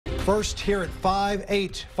First, here at 5,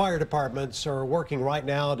 8 fire departments are working right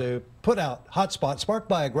now to put out hotspots sparked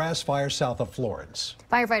by a grass fire south of Florence.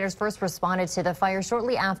 Firefighters first responded to the fire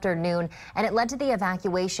shortly after noon, and it led to the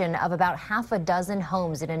evacuation of about half a dozen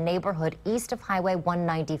homes in a neighborhood east of Highway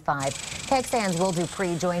 195. KXAN's Will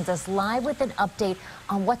Dupree joins us live with an update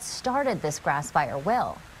on what started this grass fire.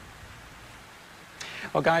 Will.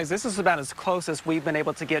 Well, guys, this is about as close as we've been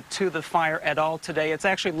able to get to the fire at all today. It's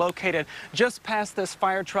actually located just past this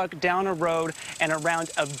fire truck, down a road and around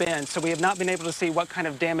a bend. So we have not been able to see what kind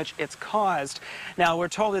of damage it's caused. Now, we're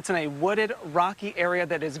told it's in a wooded, rocky area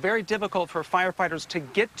that is very difficult for firefighters to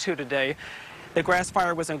get to today. The grass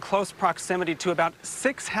fire was in close proximity to about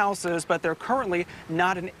 6 houses, but they're currently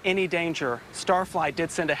not in any danger. Starflight did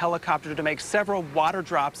send a helicopter to make several water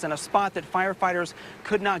drops in a spot that firefighters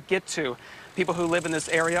could not get to. People who live in this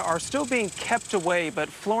area are still being kept away, but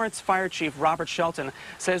Florence Fire Chief Robert Shelton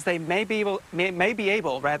says they may be able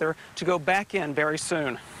to go back in very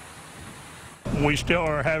soon. We still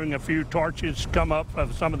are having a few torches come up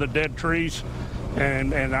of some of the dead trees,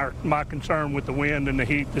 and my concern with the wind and the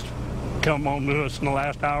heat that's come on to us in the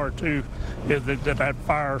last hour or two is that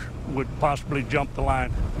fire would possibly jump the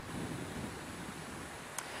line.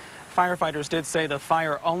 Firefighters did say the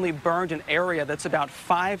fire only burned an area that's about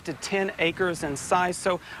 5 to 10 acres in size,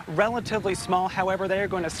 so relatively small. However, they are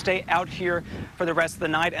going to stay out here for the rest of the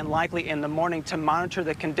night and likely in the morning to monitor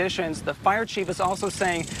the conditions. The fire chief is also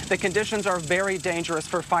saying the conditions are very dangerous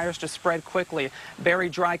for fires to spread quickly. Very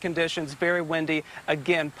dry conditions, very windy.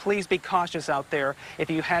 Again, please be cautious out there if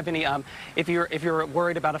you have any, if you're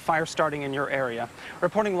worried about a fire starting in your area.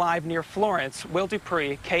 Reporting live near Florence, Will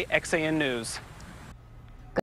Dupree, KXAN News.